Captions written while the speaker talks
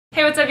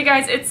Hey, what's up you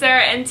guys? It's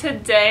Sarah and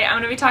today I'm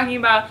going to be talking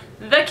about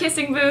The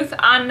Kissing Booth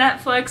on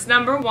Netflix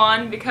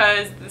 #1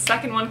 because the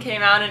second one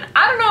came out and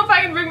I don't know if I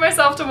can bring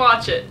myself to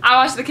watch it. I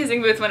watched The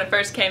Kissing Booth when it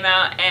first came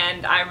out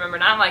and I remember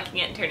not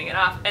liking it and turning it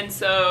off, and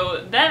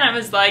so then I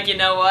was like, you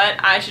know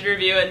what, I should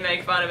review it and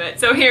make fun of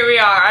it. So here we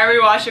are. I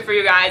rewatched it for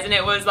you guys and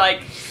it was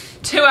like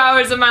 2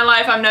 hours of my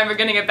life I'm never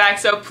gonna get back,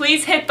 so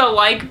please hit the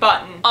like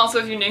button. Also,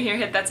 if you're new here,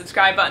 hit that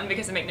subscribe button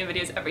because I make new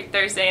videos every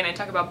Thursday and I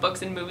talk about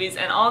books and movies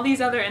and all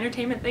these other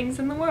entertainment things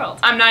in the world.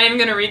 I'm not even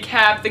gonna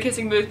recap The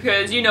Kissing Booth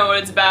because you know what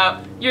it's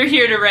about. You're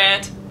here to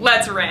rant.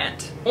 Let's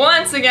rant.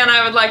 Once again,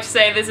 I would like to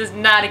say this is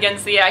not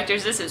against the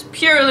actors. This is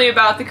purely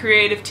about the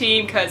creative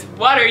team because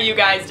what are you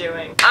guys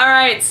doing?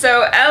 Alright,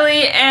 so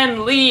Ellie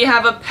and Lee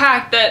have a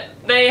pact that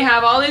they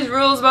have all these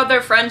rules about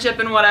their friendship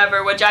and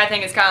whatever, which I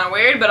think is kind of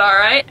weird, but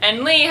alright.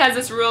 And Lee has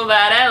this rule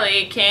that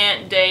Ellie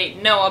can't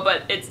date Noah,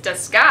 but it's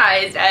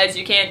disguised as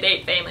you can't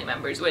date family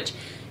members, which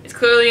is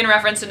clearly in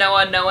reference to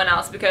Noah and no one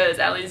else because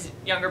Ellie's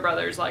younger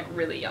brother is like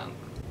really young.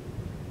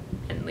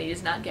 And Lee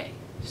is not gay,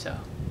 so.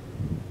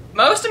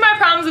 Most of my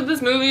problems with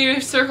this movie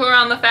circle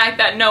around the fact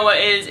that Noah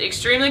is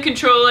extremely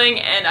controlling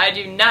and I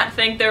do not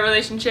think their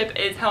relationship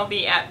is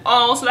healthy at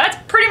all. So that's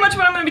pretty much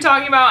what I'm going to be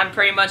talking about. I'm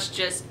pretty much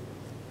just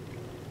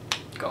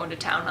going to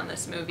town on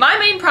this movie. My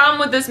main problem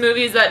with this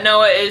movie is that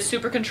Noah is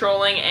super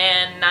controlling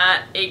and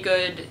not a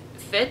good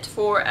fit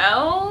for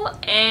Elle,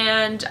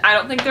 and I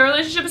don't think their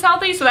relationship is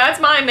healthy, so that's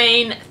my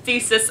main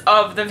thesis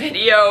of the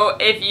video.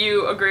 If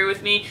you agree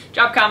with me,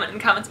 drop a comment in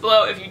the comments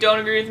below. If you don't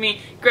agree with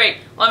me, great,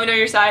 let me know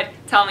your side,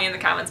 tell me in the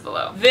comments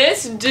below.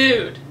 This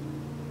dude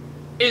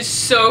is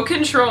so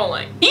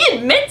controlling. He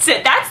admits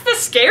it, that's the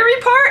scary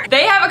part.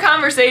 They have a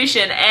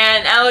conversation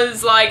and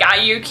Ella's like,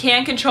 you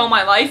can't control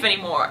my life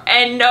anymore.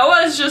 And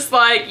Noah's just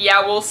like,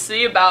 yeah, we'll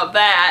see about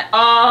that.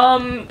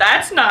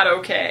 That's not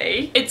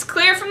okay. It's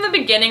clear from the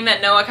beginning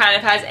that Noah kind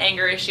of has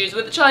anger issues,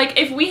 which like,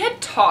 if we had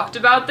talked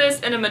about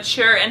this in a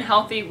mature and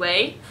healthy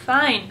way,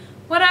 fine.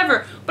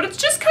 Whatever, but it's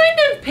just kind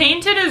of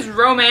painted as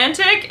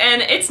romantic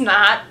and it's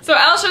not. So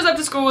Elle shows up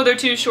to school with her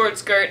too short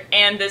skirt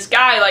and this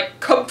guy like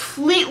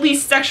completely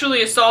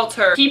sexually assaults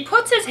her. He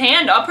puts his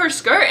hand up her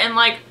skirt and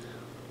like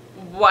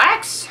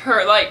whacks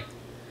her like,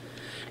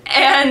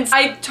 and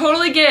I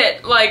totally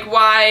get like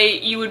why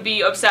you would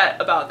be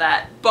upset about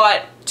that,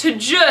 but to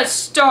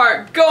just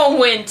start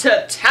going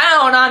to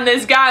town on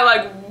this guy,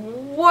 like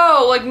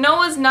whoa, like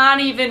Noah's not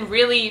even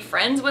really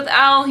friends with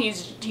Elle, he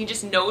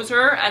just knows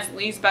her as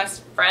Lee's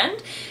best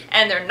friend,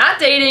 and they're not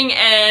dating,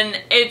 and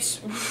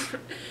it's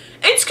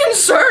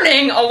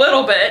concerning a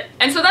little bit.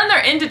 And so then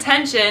they're in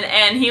detention,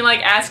 and he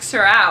like asks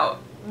her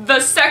out, the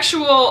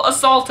sexual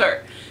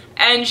assaulter,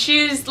 and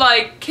she's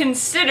like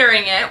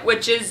considering it,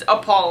 which is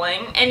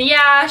appalling. And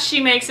yeah, she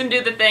makes him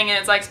do the thing, and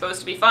it's like supposed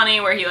to be funny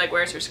where he like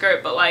wears her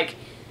skirt, but like,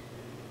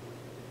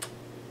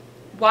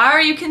 why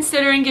are you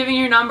considering giving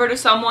your number to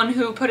someone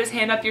who put his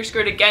hand up your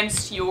skirt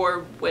against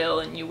your will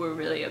and you were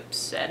really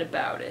upset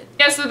about it?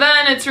 Yeah, so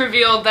then it's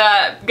revealed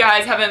that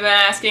guys haven't been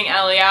asking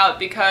Ellie out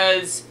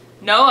because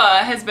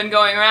Noah has been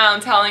going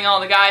around telling all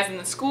the guys in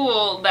the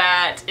school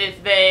that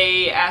if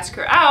they ask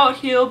her out,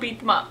 he'll beat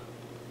them up.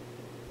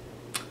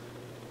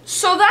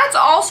 So that's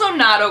also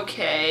not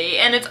okay,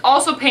 and it's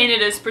also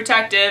painted as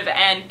protective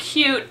and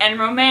cute and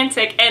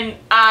romantic, and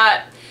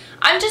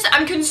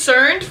I'm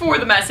concerned for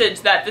the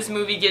message that this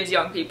movie gives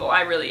young people.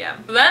 I really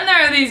am. Then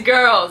there are these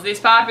girls,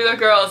 these popular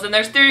girls, and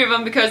there's 3 of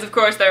them because of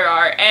course there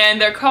are, and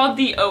they're called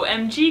the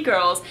OMG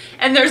girls.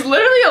 And there's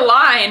literally a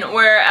line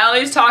where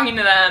Ellie's talking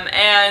to them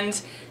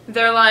and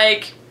they're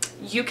like,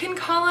 you can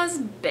call us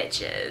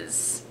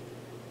bitches.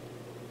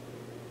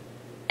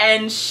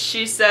 And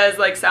she says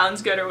like,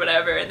 sounds good or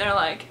whatever, and they're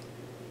like,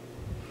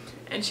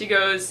 and she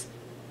goes,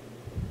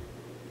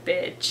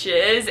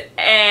 bitches,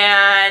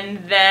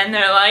 and then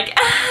they're like,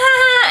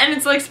 ah, and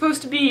it's like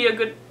supposed to be a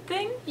good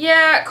thing.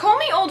 Yeah, call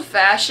me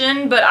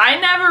old-fashioned, but I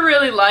never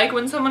really like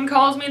when someone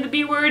calls me the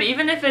B word,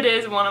 even if it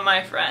is one of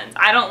my friends.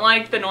 I don't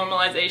like the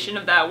normalization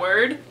of that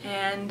word,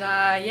 and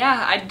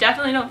yeah, I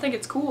definitely don't think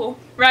it's cool.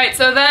 Right,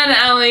 so then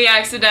Ellie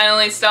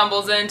accidentally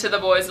stumbles into the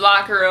boys'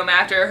 locker room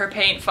after her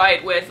paint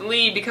fight with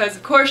Lee, because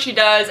of course she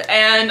does,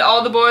 and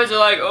all the boys are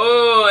like,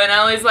 oh, and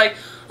Ellie's like,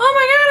 oh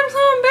my god, I'm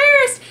so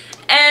embarrassed.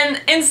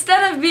 And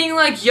instead of being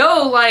like,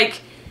 yo,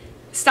 like,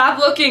 stop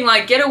looking,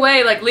 like, get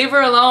away, like, leave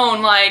her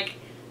alone, like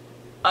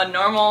a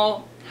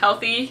normal,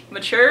 healthy,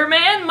 mature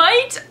man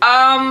might,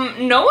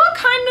 Noah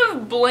kind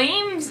of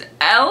blames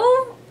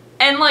Elle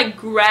and, like,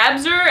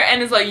 grabs her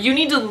and is like, you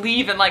need to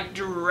leave, and, like,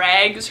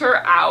 drags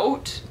her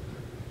out.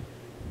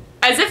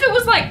 As if it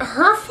was, like,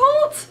 her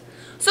fault?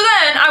 So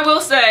then, I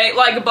will say,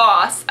 like a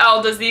boss,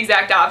 Elle does the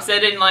exact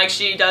opposite and like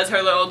she does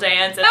her little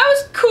dance. And that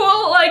was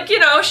cool, like, you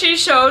know, she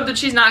showed that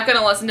she's not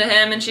gonna listen to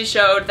him and she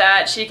showed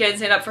that she can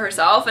stand up for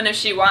herself, and if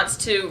she wants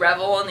to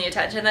revel in the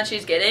attention that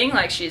she's getting,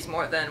 like she's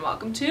more than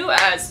welcome to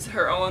as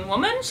her own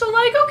woman. So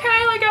like,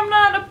 okay, like I'm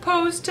not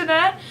opposed to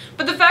that.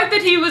 But the fact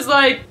that he was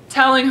like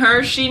telling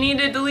her she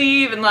needed to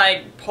leave and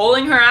like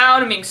pulling her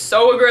out and being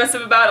so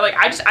aggressive about it.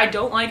 Like I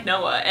don't like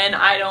Noah, and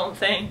I don't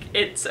think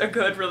it's a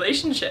good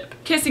relationship.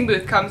 Kissing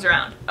booth comes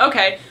around.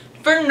 Okay,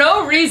 for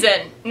no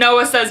reason,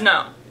 Noah says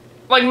no.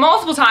 Like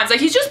multiple times, like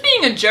he's just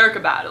being a jerk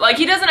about it. Like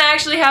he doesn't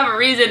actually have a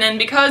reason, and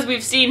because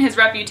we've seen his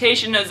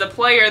reputation as a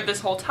player this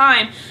whole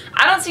time,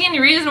 I don't see any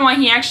reason why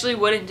he actually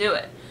wouldn't do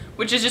it.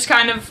 Which is just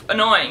kind of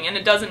annoying, and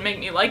it doesn't make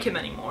me like him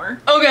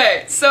anymore.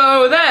 Okay,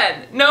 so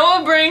then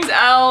Noah brings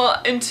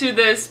Elle into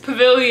this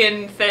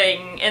pavilion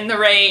thing in the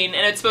rain,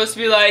 and it's supposed to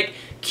be like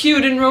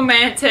cute and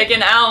romantic,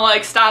 and Elle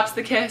like stops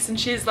the kiss and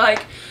she's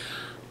like,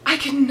 I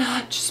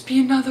cannot just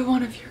be another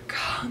one of your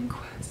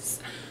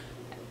conquests.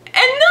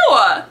 And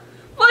Noah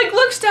like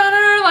looks down at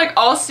her like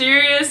all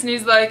serious, and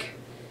he's like,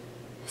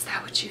 is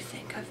that what you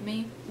think of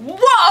me?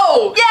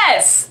 Whoa!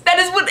 Yes! That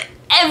is what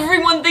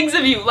everyone thinks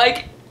of you.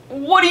 Like,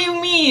 what do you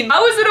mean?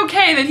 How is it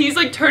okay that he's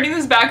like turning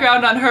this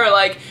background on her?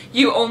 Like,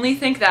 you only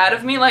think that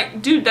of me?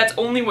 Like, dude, that's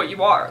only what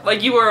you are.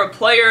 Like, you are a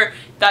player.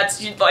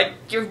 That's like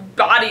your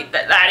body.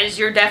 That is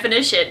your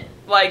definition.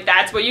 Like,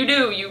 that's what you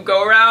do. You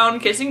go around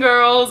kissing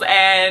girls,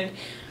 and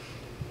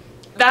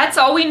that's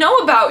all we know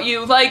about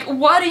you. Like,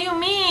 what do you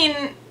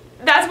mean?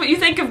 That's what you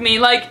think of me?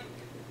 Like,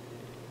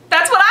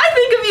 that's what I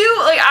think of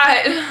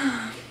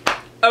you?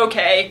 Like,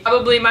 okay.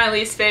 Probably my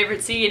least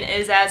favorite scene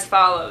is as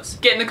follows.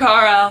 Get in the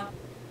car, Elle.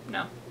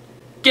 No.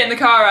 Get in the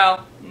car,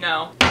 Elle.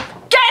 No. Get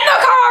in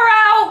the car,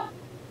 Elle!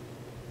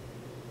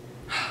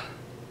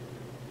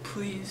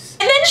 Please.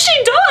 And then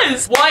she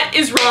does! What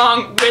is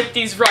wrong with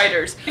these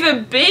writers? If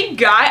a big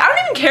guy, I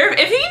don't even care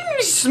if he even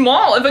be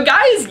small, if a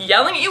guy is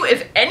yelling at you,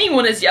 if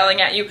anyone is yelling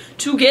at you,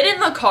 to get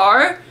in the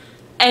car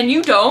and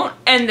you don't,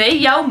 and they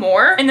yell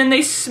more, and then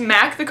they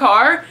smack the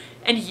car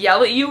and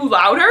yell at you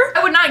louder,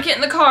 I would not get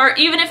in the car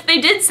even if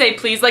they did say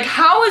please. Like,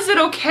 how is it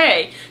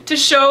okay to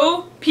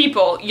show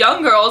people,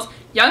 young girls,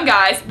 young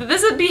guys, that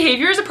this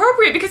behavior is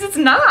appropriate? Because it's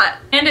not.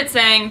 And it's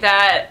saying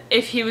that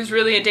if he was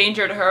really a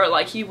danger to her,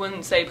 like, he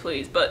wouldn't say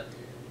please, but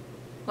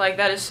like,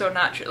 that is so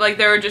not true. Like,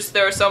 there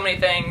are so many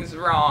things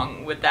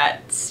wrong with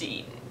that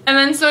scene. And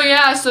then so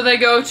yeah, so they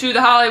go to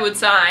the Hollywood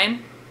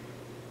sign.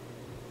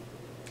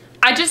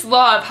 I just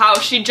love how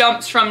she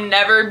jumps from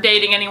never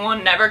dating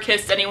anyone, never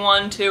kissed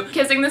anyone, to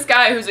kissing this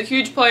guy who's a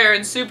huge player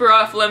and super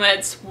off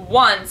limits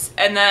once,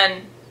 and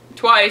then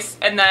twice,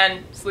 and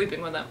then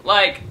sleeping with him.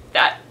 Like,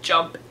 that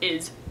jump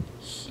is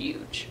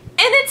huge. And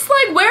it's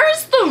like, where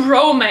is the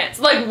romance?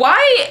 Like,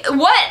 why,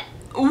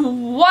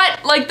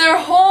 what, like, their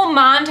whole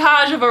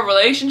montage of a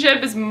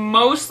relationship is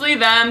mostly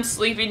them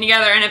sleeping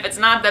together, and if it's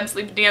not them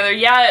sleeping together,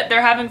 yeah,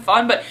 they're having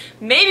fun, but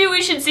maybe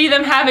we should see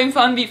them having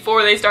fun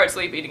before they start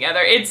sleeping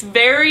together. It's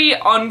very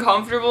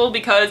uncomfortable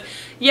because,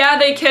 yeah,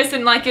 they kiss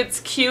and like it's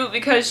cute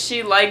because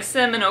she likes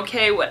him and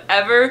okay,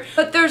 whatever,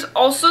 but there's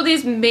also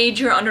these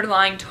major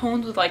underlying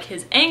tones with like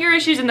his anger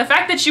issues and the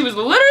fact that she was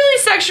literally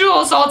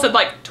sexual assaulted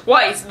like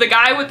twice. The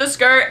guy with the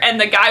skirt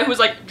and the guy who was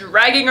like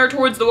dragging her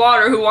towards the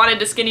water who wanted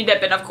to skinny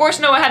dip, and of course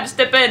Noah had to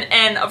step in,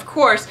 and of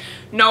course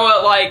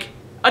Noah like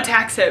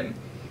attacks him.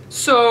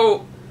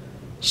 So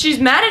she's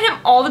mad at him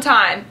all the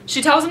time.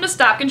 She tells him to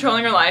stop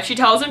controlling her life. She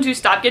tells him to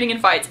stop getting in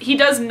fights. He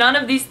does none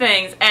of these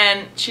things,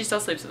 and she still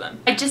sleeps with him.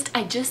 I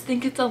just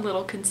think it's a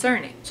little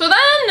concerning. So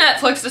then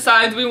Netflix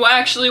decides we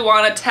actually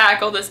want to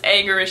tackle this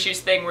anger issues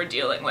thing we're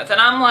dealing with,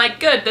 and I'm like,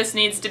 good, this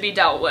needs to be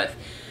dealt with.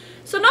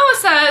 So Noah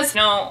says,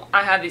 no,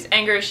 I have these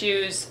anger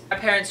issues. My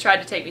parents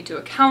tried to take me to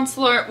a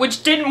counselor,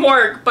 which didn't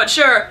work, but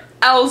sure,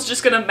 Elle's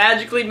just gonna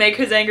magically make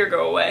his anger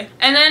go away.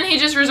 And then he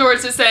just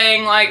resorts to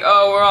saying like,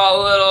 oh, we're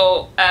all a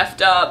little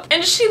effed up.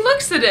 And she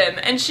looks at him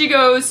and she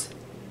goes,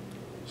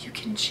 you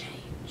can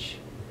change.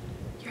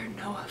 You're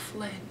Noah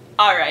Flynn.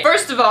 All right,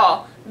 first of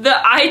all,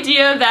 the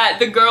idea that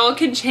the girl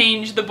can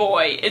change the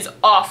boy is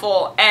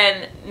awful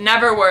and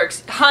never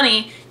works.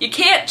 Honey, you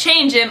can't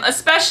change him,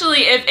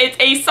 especially if it's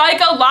a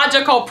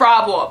psychological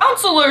problem.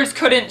 Counselors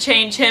couldn't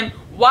change him.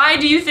 Why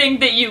do you think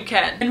that you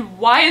can? And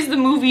why is the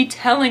movie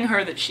telling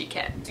her that she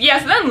can? Yeah,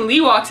 so then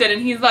Lee walks in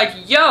and he's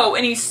like, yo,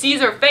 and he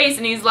sees her face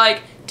and he's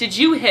like, did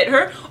you hit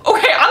her?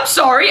 Okay, I'm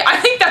sorry, I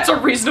think that's a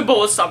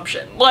reasonable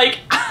assumption. Like,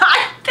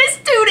 this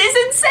dude is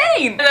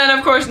insane! And then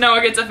of course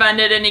Noah gets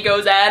offended and he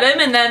goes at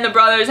him, and then the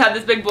brothers have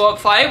this big blow up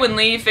fight when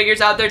Lee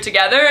figures out they're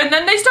together, and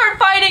then they start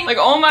fighting. Like,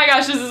 oh my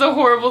gosh, this is a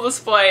horrible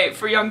display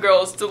for young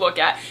girls to look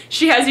at.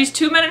 She has these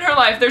 2 men in her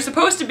life, they're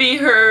supposed to be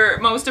her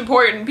most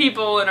important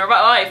people in her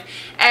life,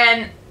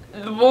 and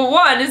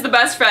one is the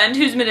best friend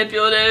who's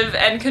manipulative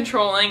and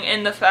controlling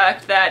in the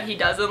fact that he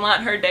doesn't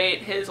let her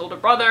date his older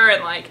brother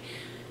and like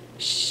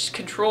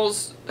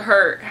controls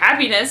her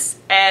happiness,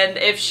 and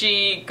if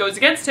she goes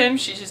against him,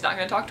 she's just not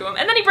gonna talk to him.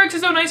 And then he breaks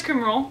his own ice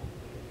cream roll.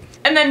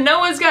 And then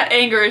Noah's got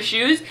anger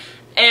issues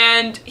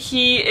and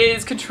he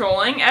is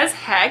controlling as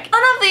heck.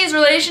 None of these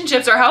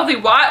relationships are healthy.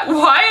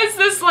 Why is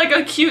this like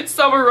a cute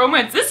summer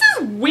romance? This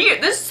is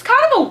weird. This is kind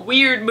of a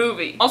weird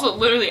movie. Also,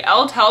 literally,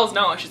 Elle tells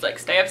Noah, she's like,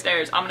 stay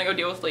upstairs, I'm gonna go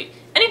deal with Lee.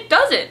 And he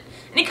doesn't.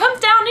 And he comes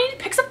down and he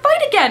picks a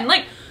fight again.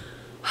 Like,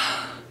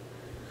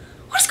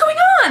 what's going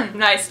on?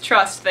 nice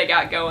trust they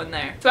got going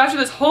there. So after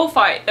this whole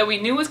fight that we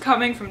knew was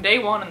coming from day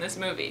one in this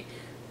movie,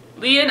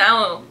 Leah and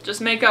Elle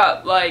just make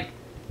up, like,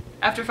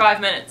 after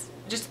 5 minutes.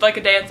 Just like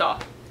a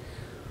dance-off.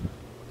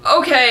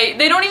 Okay,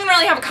 they don't even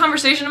really have a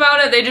conversation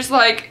about it, they just,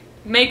 like,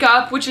 make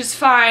up, which is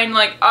fine,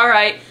 like,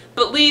 alright.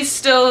 But Lee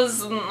still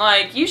is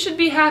like, you should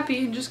be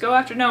happy and just go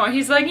after Noah.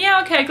 He's like,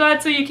 yeah, okay,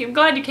 glad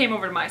you came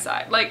over to my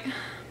side. Like,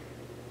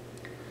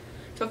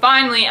 so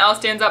finally, Elle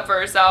stands up for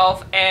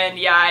herself, and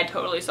yeah, I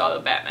totally saw the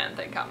Batman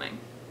thing coming.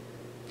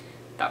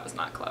 That was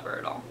not clever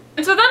at all.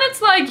 And so then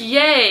it's like,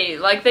 yay,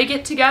 like they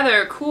get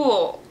together,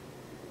 cool.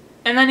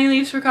 And then he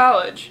leaves for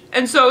college.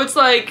 And so it's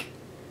like,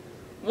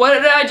 what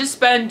did I just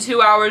spend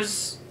 2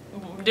 hours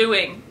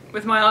doing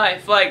with my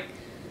life? Like,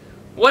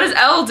 what is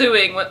Elle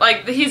doing?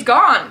 Like, he's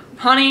gone,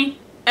 honey.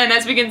 And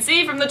as we can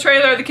see from the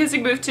trailer of The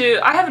Kissing Booth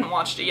 2, I haven't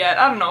watched it yet.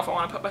 I don't know if I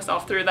want to put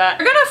myself through that.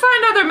 You're gonna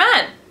find other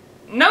men.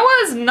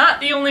 Noah's not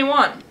the only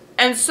one.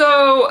 And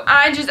so,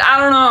 I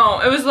don't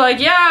know. It was like,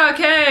 yeah,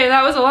 okay,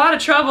 that was a lot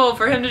of trouble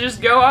for him to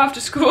just go off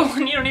to school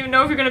and you don't even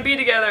know if you're gonna be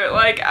together.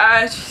 Like,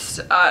 I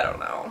don't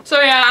know. So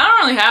yeah, I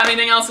don't really have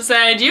anything else to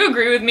say. Do you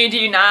agree with me? Do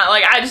you not?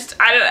 Like,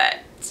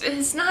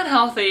 it's not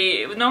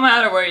healthy, no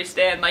matter where you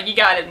stand. Like, you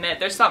gotta admit,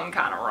 there's something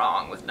kind of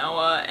wrong with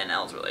Noah and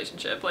Elle's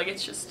relationship. Like,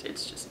 it's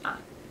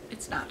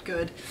not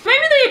good.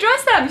 Maybe they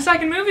address that in the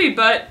second movie,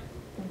 but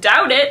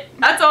doubt it.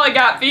 That's all I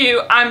got for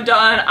you. I'm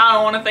done. I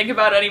don't want to think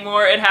about it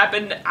anymore. It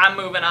happened. I'm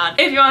moving on.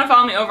 If you want to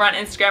follow me over on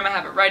Instagram, I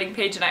have a writing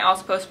page and I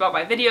also post about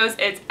my videos.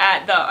 It's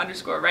at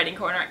 @the_writing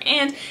corner.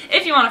 And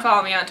if you want to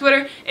follow me on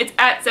Twitter, it's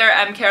at Sarah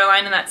M.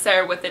 Caroline, and that's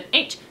Sarah with an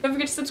H. Don't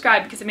forget to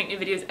subscribe because I make new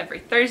videos every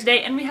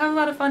Thursday and we have a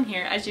lot of fun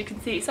here, as you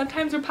can see.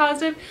 Sometimes we're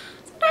positive,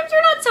 sometimes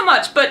we're not so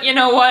much, but you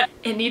know what?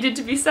 It needed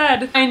to be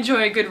said. I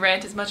enjoy a good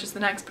rant as much as the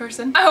next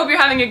person. I hope you're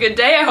having a good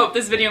day. I hope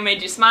this video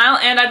made you smile,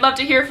 and I'd love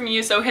to hear from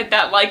you, so hit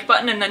that like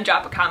button and then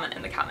drop a comment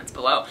in the comments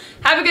below.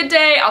 Have a good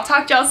day. I'll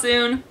talk to y'all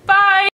soon. Bye!